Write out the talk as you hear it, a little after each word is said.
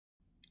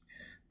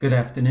Good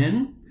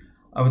afternoon.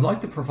 I would like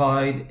to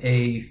provide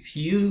a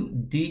few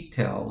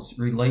details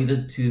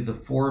related to the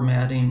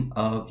formatting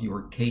of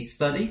your case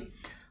study.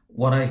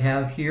 What I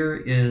have here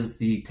is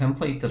the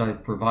template that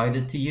I've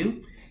provided to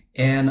you,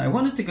 and I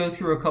wanted to go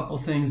through a couple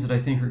things that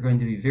I think are going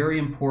to be very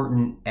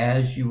important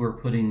as you are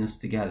putting this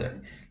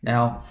together.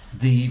 Now,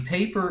 the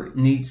paper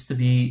needs to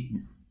be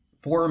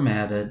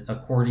formatted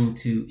according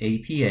to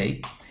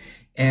APA,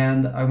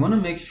 and I want to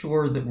make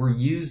sure that we're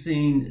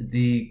using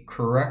the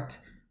correct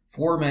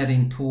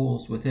formatting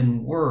tools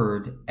within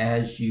Word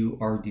as you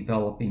are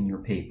developing your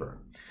paper.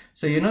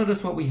 So you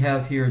notice what we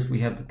have here is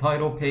we have the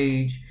title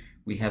page,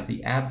 we have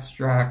the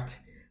abstract,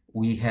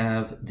 we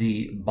have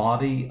the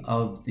body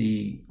of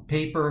the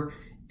paper,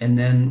 and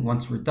then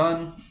once we're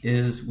done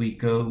is we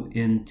go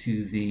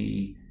into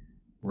the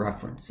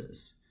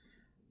references.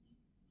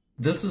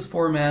 This is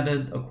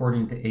formatted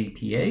according to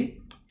APA,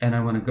 and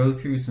I want to go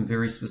through some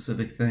very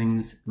specific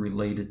things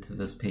related to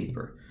this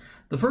paper.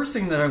 The first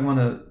thing that I want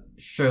to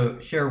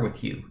share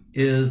with you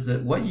is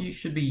that what you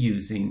should be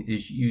using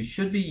is you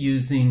should be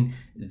using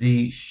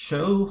the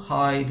show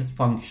hide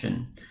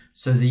function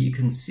so that you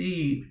can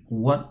see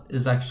what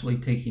is actually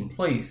taking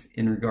place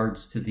in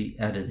regards to the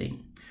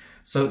editing.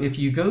 So if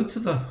you go to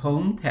the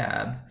Home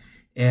tab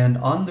and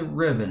on the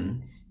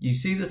ribbon, you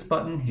see this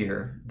button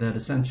here that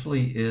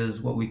essentially is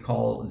what we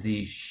call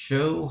the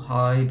show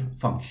hide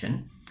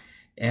function.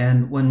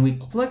 And when we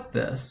click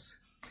this,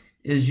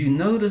 you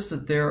notice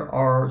that there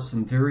are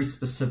some very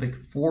specific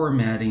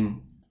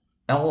formatting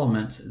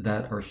elements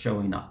that are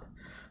showing up.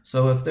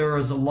 So if there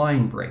is a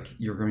line break,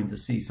 you're going to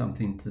see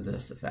something to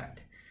this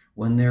effect.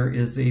 When there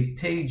is a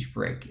page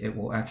break, it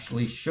will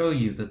actually show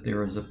you that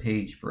there is a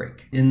page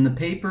break. In the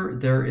paper,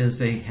 there is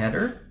a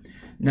header.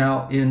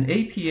 Now in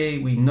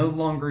APA, we no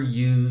longer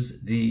use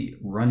the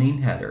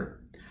running header,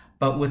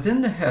 but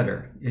within the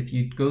header, if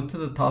you go to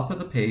the top of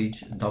the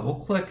page, double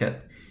click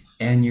it,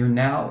 and you're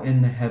now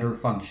in the header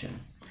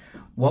function.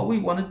 What we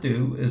want to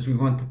do is we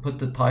want to put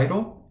the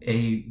title,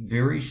 a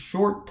very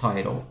short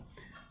title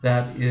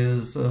that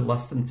is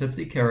less than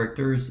 50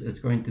 characters.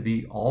 It's going to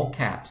be all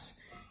caps.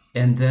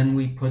 And then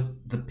we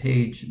put the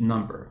page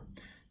number.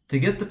 To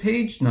get the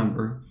page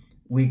number,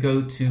 we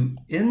go to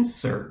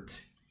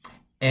Insert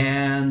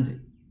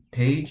and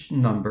Page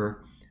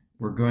Number.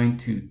 We're going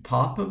to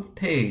top of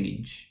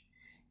page,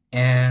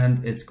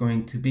 and it's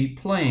going to be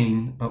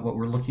plain, but what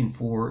we're looking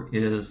for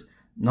is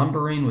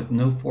numbering with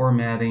no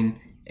formatting,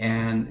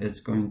 and it's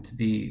going to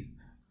be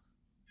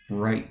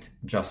right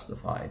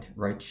justified,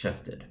 right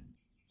shifted.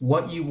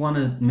 What you want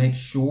to make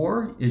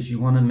sure is you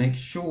want to make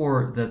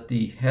sure that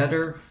the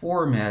header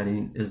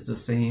formatting is the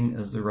same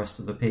as the rest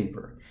of the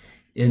paper.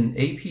 In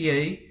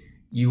APA,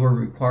 you are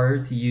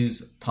required to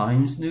use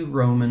Times New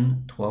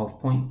Roman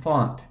 12-point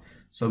font.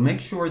 So make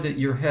sure that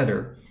your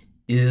header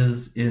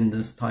is in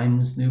this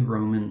Times New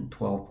Roman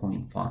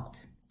 12-point font.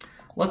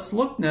 Let's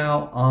look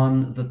now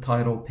on the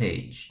title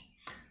page.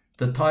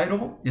 The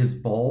title is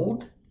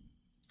bold.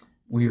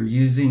 We are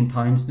using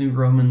Times New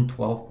Roman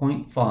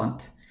 12-point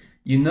font.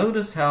 You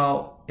notice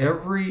how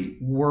every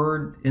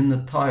word in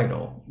the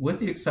title, with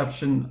the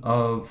exception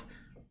of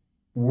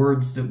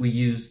words that we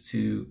use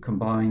to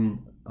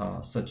combine,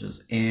 such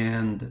as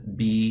and,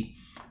 be,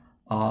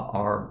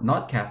 are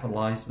not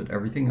capitalized, but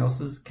everything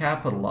else is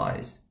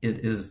capitalized. It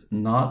is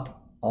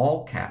not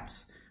all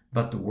caps,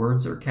 but the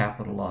words are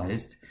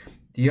capitalized.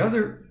 The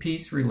other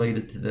piece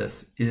related to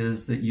this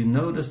is that you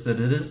notice that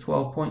it is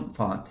 12-point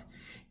font,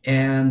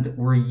 and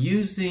we're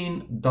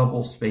using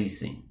double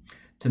spacing.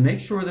 To make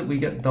sure that we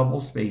get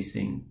double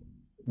spacing,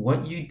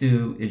 what you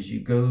do is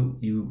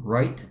you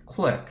right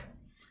click,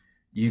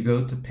 you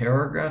go to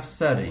paragraph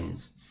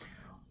settings.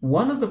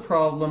 One of the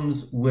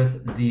problems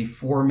with the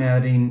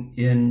formatting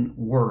in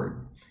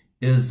Word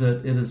is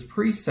that it is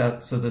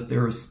preset so that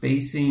there is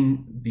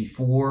spacing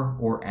before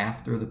or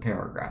after the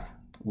paragraph.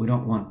 We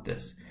don't want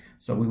this.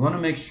 So we want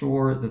to make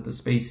sure that the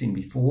spacing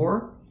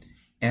before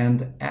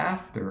and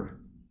after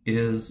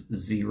is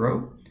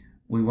 0.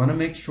 We want to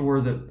make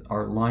sure that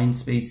our line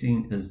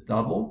spacing is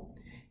double.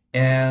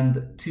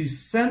 And to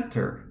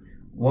center,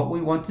 what we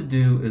want to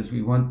do is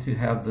we want to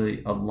have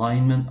the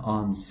alignment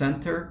on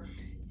center,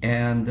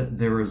 and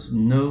there is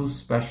no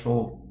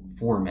special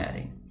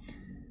formatting.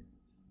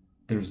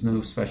 There's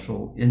no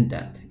special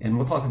indent. And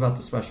we'll talk about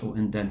the special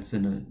indents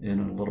in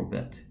a little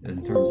bit in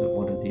terms of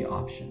what are the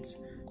options.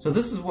 So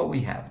this is what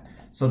we have.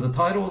 So the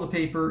title of the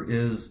paper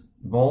is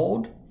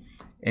bold,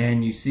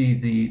 and you see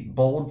the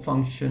bold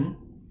function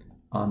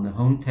on the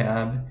Home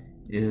tab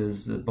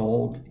is the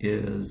bold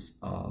is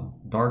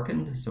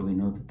darkened, so we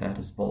know that that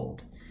is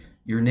bold.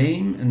 Your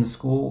name in the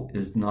school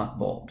is not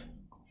bold.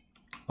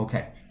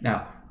 Okay,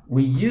 now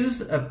we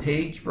use a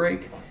page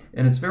break,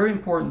 and it's very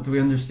important that we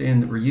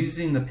understand that we're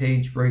using the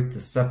page break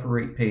to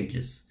separate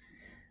pages.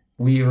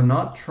 We are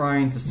not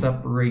trying to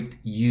separate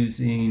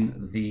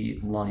using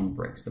the line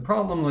breaks. The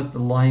problem with the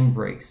line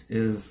breaks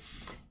is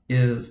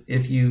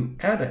if you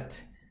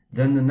edit,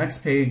 then the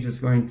next page is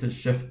going to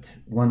shift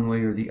one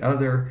way or the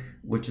other,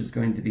 which is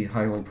going to be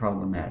highly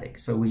problematic.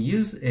 So we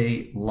use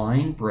a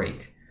line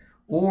break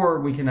or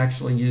we can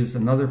actually use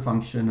another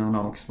function, and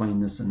I'll explain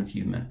this in a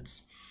few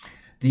minutes.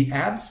 The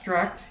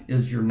abstract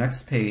is your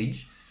next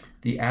page.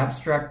 The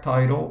abstract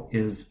title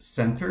is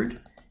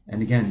centered.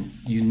 And again,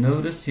 you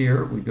notice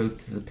here, we go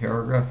to the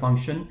paragraph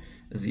function.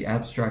 As the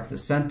abstract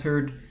is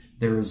centered,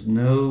 there is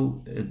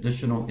no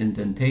additional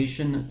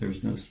indentation.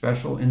 There's no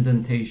special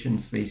indentation.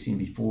 Spacing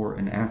before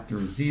and after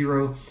is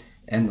 0,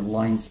 and the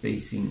line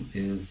spacing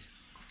is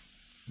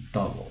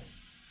double.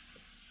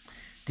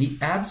 The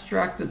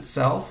abstract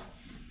itself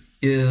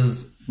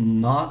is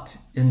not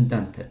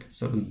indented,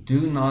 so we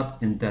do not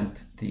indent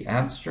the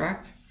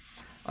abstract.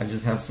 I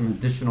just have some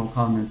additional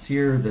comments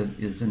here that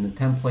is in the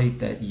template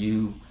that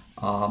you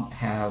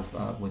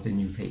have within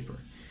your paper.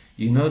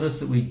 You notice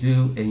that we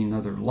do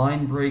another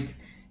line break,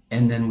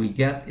 and then we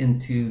get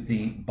into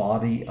the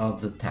body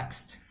of the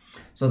text.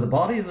 So the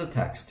body of the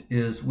text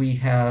is, we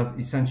have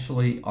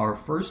essentially our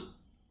first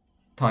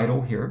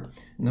title here,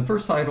 and the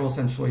first title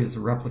essentially is a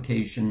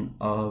replication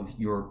of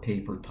your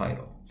paper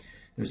title.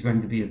 There's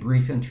going to be a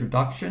brief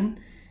introduction,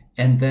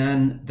 and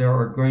then there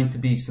are going to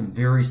be some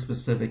very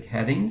specific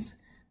headings.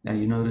 Now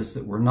you notice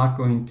that we're not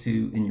going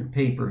to, in your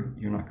paper,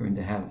 you're not going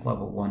to have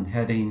level 1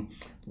 heading,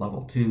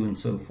 level 2, and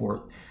so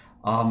forth.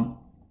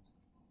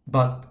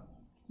 But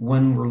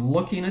when we're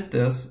looking at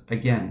this,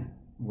 again,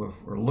 if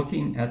we're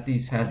looking at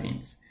these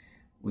headings,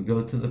 we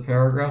go to the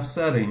paragraph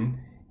setting,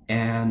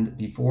 and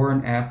before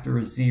and after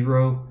is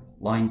 0,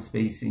 line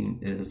spacing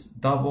is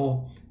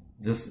double.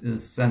 This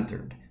is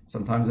centered.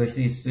 Sometimes I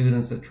see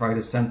students that try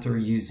to center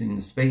using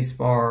the space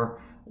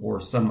bar or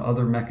some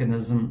other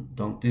mechanism.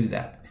 Don't do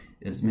that.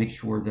 Is make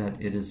sure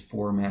that it is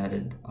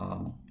formatted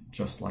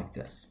just like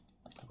this.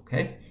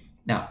 Okay?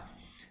 Now,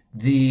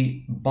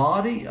 the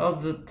body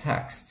of the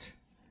text,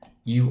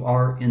 you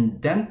are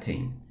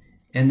indenting,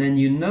 and then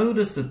you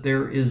notice that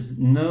there is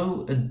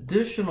no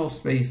additional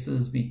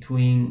spaces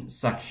between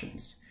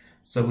sections.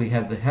 So we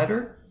have the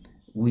header,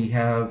 we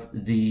have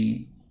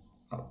the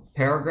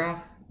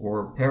paragraph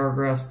or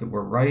paragraphs that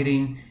we're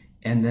writing,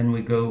 and then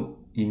we go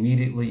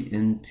immediately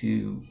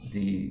into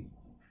the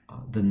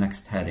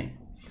next heading.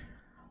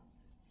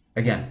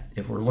 Again,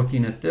 if we're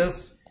looking at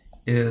this,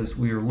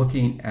 we are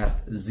looking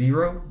at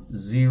 0,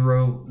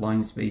 0,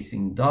 line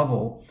spacing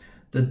double.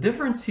 The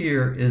difference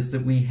here is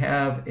that we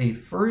have a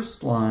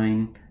first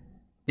line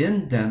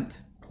indent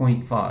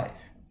 0.5.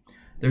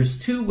 There's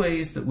two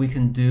ways that we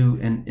can do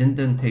an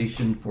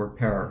indentation for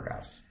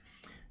paragraphs.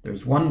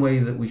 There's one way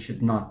that we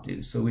should not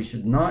do. So we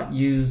should not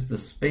use the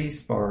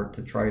space bar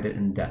to try to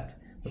indent.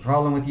 The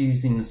problem with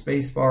using the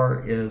space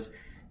bar is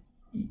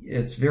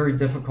it's very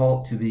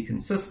difficult to be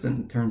consistent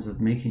in terms of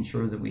making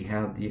sure that we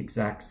have the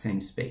exact same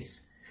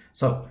space.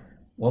 So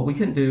what we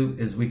can do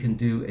is we can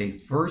do a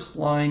first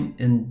line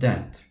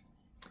indent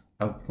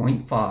of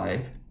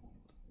 0.5,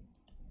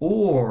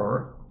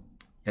 or,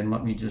 and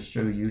let me just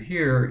show you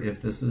here,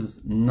 if this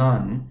is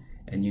none,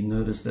 and you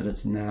notice that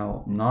it's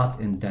now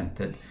not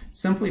indented,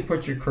 simply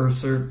put your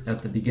cursor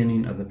at the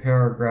beginning of the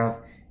paragraph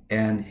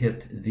and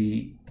hit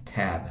the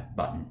tab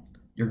button.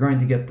 You're going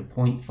to get the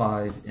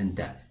 0.5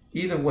 indent.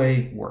 Either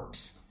way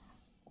works.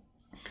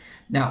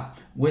 Now,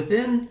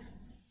 within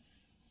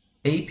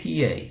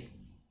APA,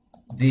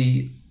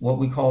 what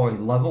we call a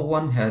level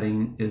 1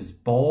 heading is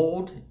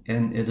bold,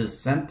 and it is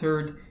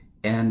centered,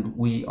 and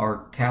we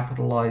are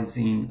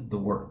capitalizing the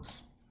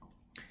words.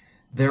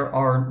 There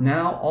are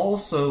now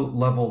also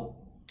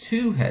level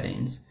 2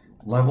 headings.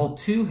 Level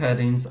 2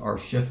 headings are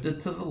shifted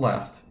to the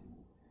left.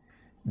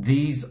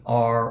 These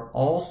are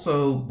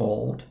also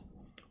bold.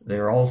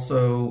 They're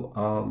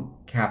also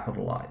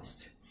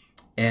capitalized.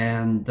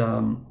 And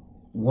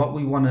what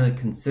we want to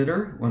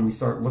consider when we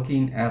start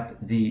looking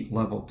at the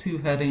level 2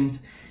 headings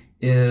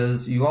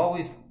is you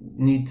always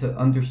need to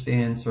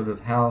understand sort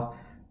of how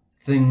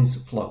things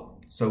flow.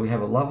 So we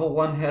have a level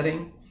 1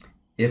 heading.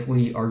 If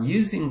we are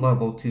using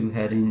level 2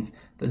 headings,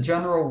 the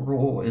general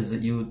rule is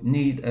that you would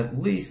need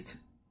at least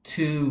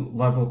 2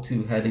 level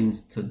 2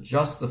 headings to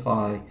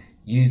justify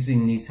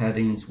using these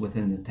headings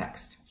within the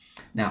text.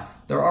 Now,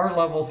 there are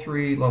level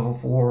 3, level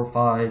 4,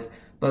 5,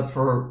 but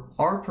for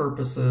our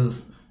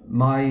purposes,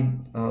 my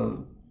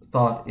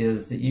thought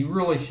is that you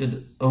really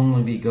should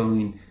only be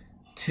going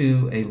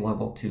to a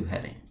level 2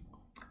 heading.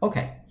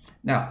 Okay,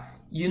 now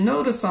you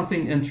notice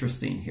something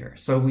interesting here.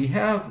 So we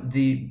have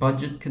the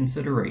budget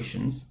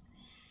considerations,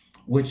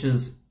 which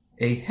is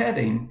a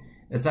heading.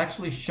 It's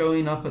actually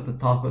showing up at the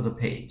top of the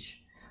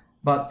page,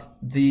 but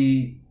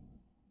the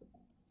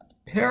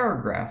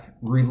paragraph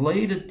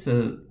related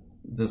to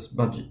this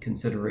budget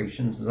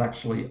considerations is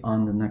actually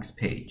on the next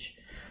page.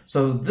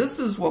 So this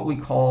is what we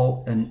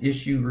call an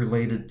issue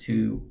related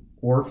to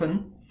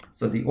Orphan.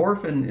 So the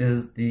Orphan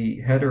is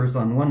the headers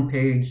on one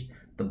page,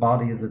 the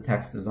body of the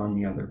text is on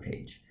the other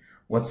page.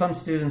 What some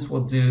students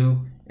will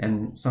do,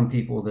 and some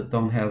people that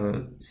don't have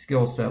a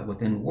skill set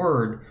within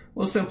Word,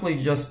 will simply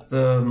just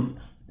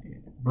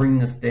bring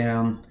this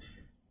down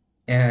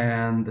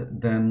and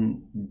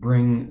then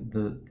bring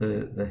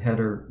the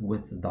header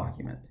with the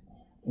document.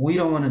 We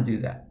don't want to do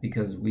that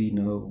because we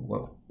know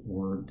what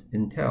Word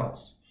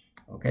entails.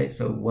 Okay,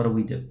 so what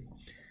do?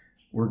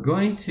 we're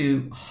going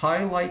to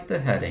highlight the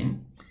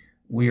heading.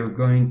 We are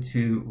going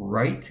to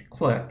right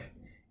click,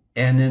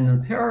 and in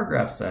the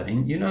paragraph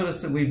setting, you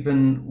notice that we've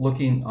been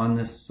looking on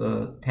this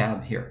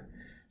tab here.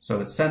 So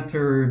it's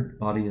centered,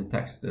 body of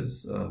text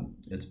is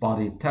it's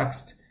body of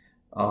text.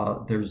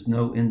 There's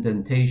no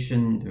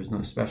indentation, there's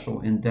no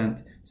special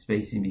indent.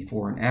 Spacing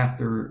before and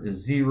after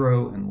is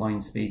 0, and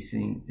line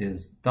spacing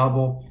is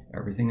double.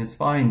 Everything is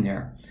fine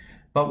there.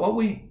 But what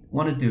we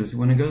want to do is we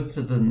want to go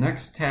to the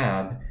next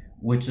tab,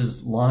 which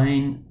is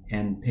line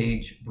and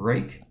page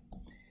break.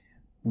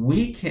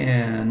 We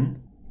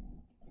can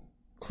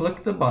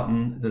click the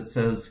button that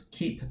says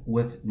keep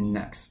with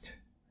next.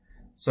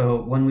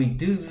 So when we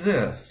do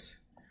this,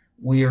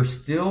 we are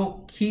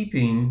still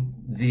keeping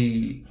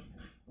the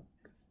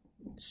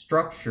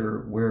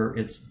structure where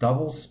it's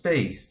double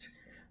spaced,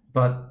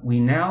 but we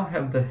now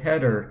have the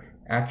header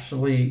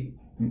actually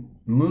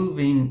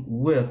moving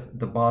with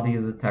the body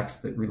of the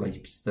text that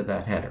relates to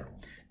that header.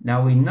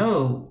 Now we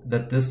know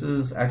that this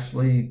is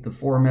actually, the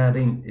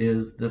formatting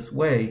is this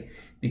way,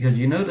 because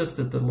you notice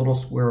that the little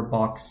square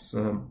box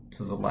to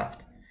the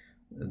left,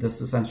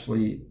 this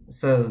essentially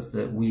says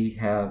that we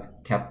have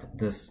kept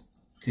this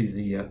to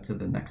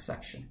the next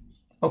section.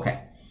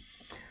 Okay,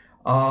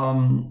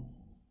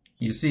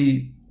 you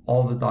see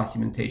all the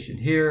documentation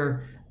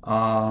here.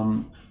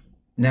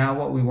 Now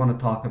what we want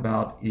to talk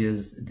about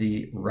is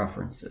the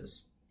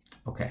references.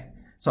 Okay,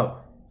 so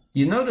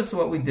you notice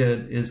what we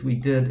did is we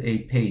did a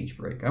page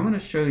break. I'm going to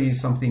show you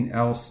something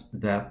else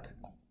that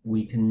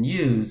we can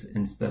use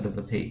instead of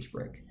a page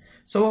break.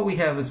 So what we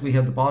have is we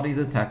have the body of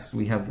the text,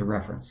 we have the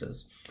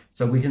references.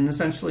 So we can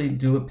essentially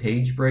do a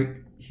page break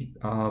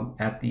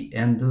at the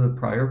end of the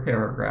prior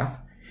paragraph.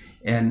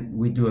 And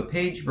we do a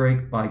page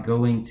break by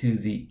going to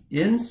the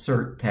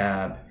Insert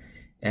tab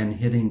and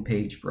hitting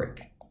page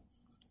break.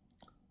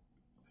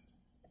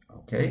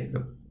 Okay,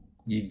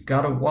 you've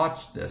got to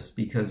watch this,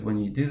 because when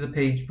you do the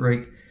page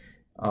break,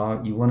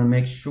 you want to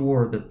make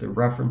sure that the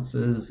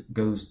references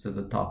goes to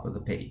the top of the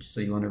page.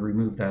 So you want to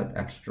remove that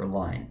extra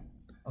line.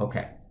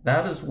 Okay,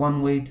 that is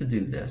one way to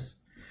do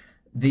this.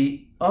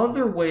 The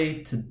other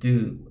way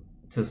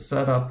to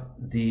set up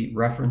the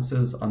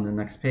references on the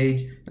next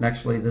page, and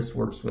actually this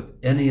works with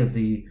any of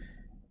the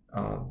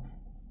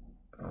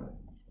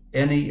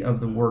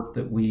work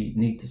that we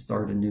need to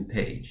start a new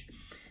page.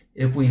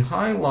 If we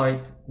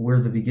highlight where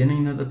the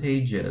beginning of the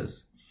page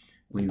is,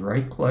 we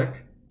right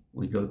click,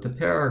 we go to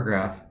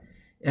paragraph,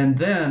 and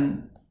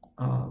then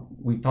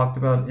we've talked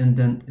about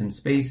indent and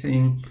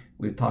spacing,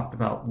 we've talked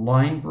about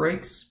line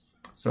breaks.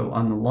 So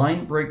on the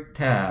line break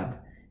tab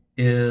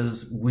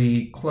is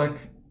we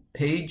click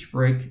page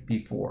break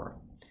before.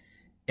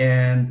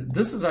 And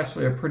this is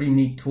actually a pretty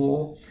neat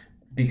tool,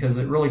 because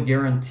it really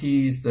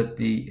guarantees that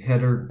the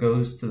header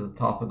goes to the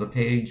top of the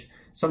page.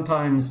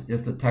 Sometimes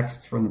if the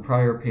text from the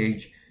prior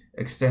page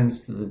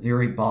extends to the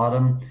very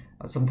bottom,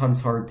 sometimes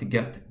hard to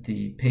get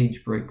the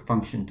page break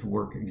function to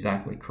work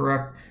exactly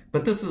correct,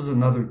 but this is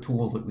another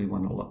tool that we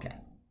want to look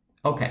at.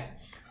 Okay,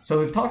 so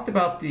we've talked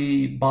about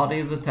the body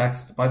of the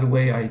text. By the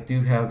way, I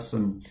do have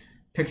some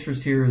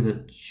pictures here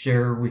that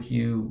share with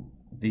you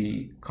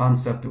the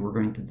concept that we're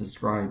going to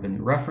describe in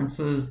the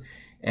references,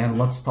 and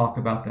let's talk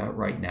about that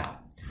right now.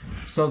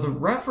 So the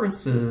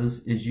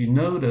references is, you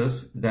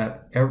notice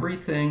that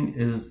everything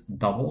is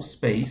double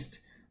spaced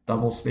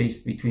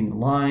between the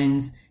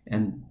lines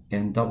and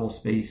double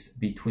spaced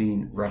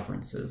between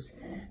references.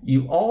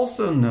 You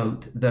also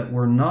note that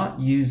we're not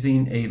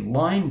using a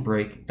line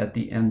break at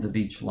the end of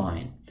each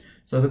line.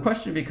 So the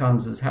question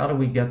becomes is, how do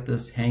we get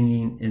this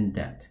hanging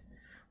indent?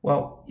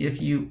 Well,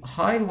 if you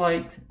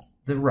highlight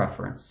the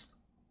reference,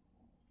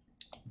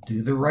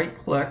 do the right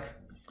click,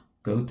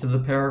 go to the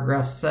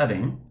paragraph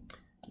setting,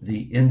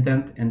 the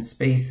indent and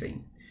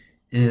spacing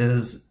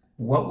is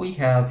what we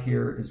have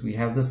here. Is we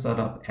have this set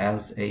up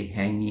as a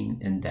hanging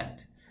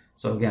indent.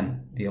 So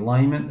again, the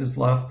alignment is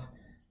left,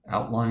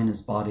 outline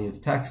is body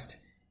of text,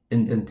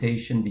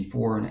 indentation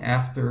before and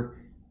after,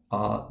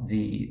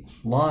 the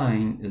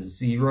line is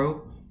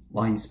 0,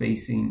 line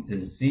spacing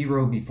is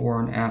 0 before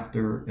and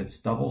after, it's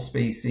double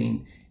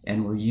spacing,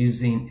 and we're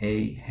using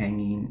a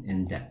hanging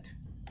indent.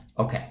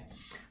 Okay,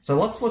 so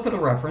let's look at a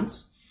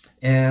reference.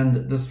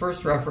 And this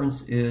first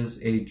reference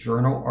is a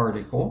journal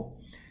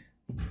article.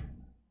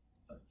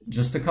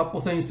 Just a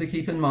couple things to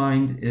keep in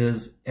mind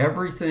is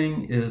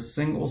everything is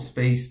single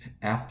spaced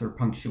after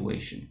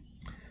punctuation.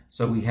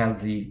 So we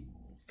have the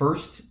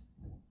first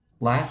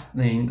last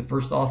name, the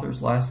first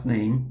author's last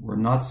name. We're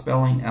not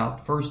spelling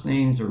out first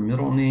names or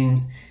middle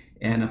names.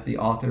 And if the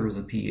author is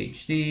a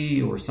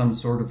PhD or some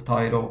sort of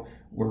title,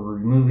 we're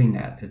removing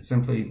that. It's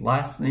simply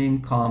last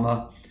name,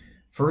 comma,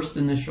 first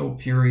initial,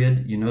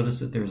 period. You notice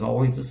that there's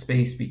always a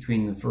space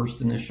between the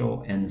first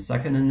initial and the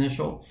second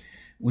initial.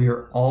 We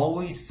are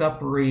always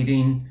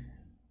separating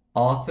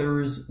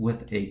authors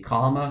with a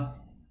comma,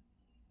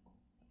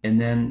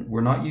 and then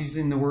we're not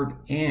using the word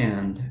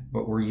and,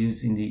 but we're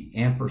using the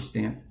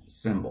ampersand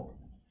symbol.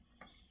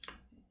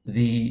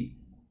 The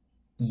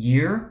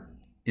year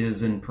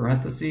is in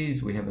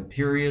parentheses, we have a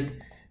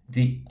period.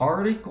 The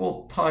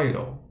article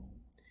title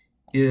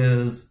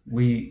is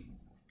we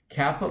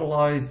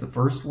capitalize the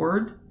first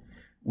word,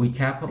 we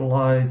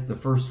capitalize the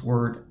first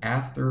word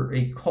after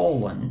a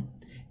colon,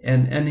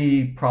 and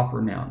any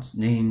proper nouns,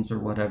 names or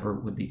whatever,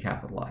 would be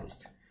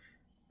capitalized.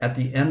 At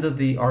the end of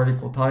the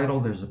article title,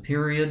 there's a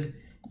period.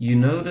 You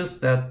notice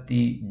that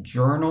the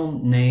journal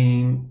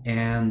name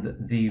and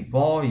the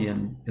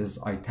volume is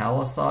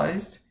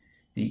italicized.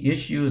 The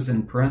issue is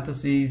in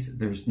parentheses.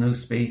 There's no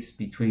space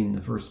between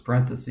the first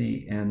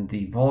parenthesis and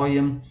the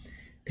volume.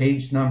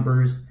 Page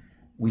numbers,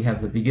 we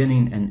have the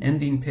beginning and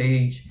ending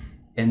page,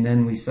 and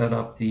then we set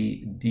up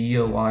the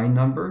DOI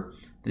number.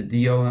 The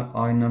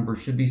DOI number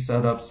should be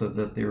set up so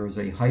that there is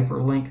a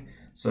hyperlink.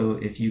 So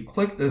if you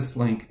click this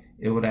link,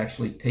 it would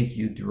actually take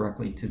you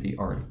directly to the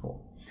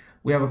article.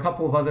 We have a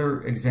couple of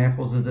other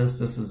examples of this.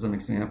 This is an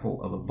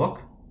example of a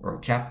book or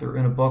a chapter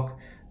in a book.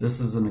 This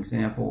is an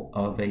example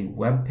of a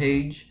web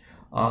page.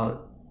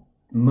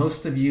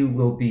 Most of you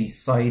will be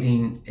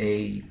citing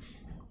a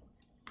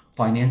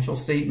financial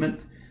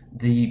statement.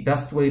 The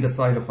best way to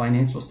cite a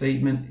financial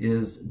statement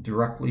is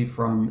directly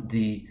from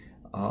the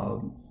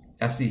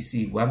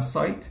SEC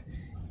website.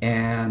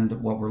 And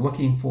what we're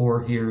looking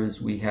for here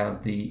is we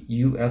have the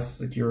U.S.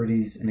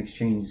 Securities and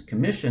Exchange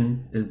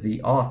Commission is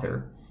the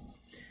author.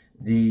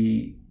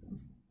 The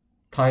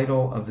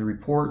title of the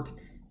report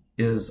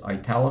is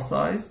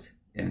italicized,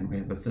 and we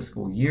have a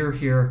fiscal year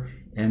here,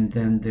 and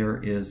then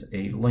there is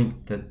a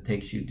link that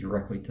takes you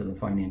directly to the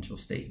financial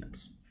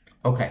statements.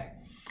 Okay,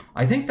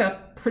 I think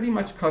that pretty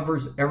much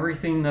covers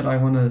everything that I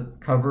want to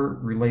cover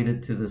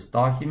related to this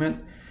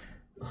document.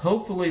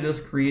 Hopefully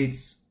this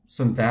creates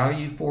some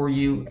value for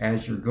you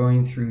as you're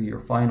going through your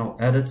final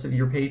edits of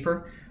your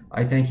paper.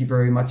 I thank you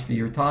very much for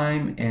your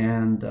time,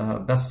 and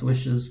best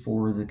wishes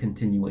for the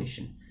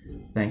continuation.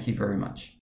 Thank you very much.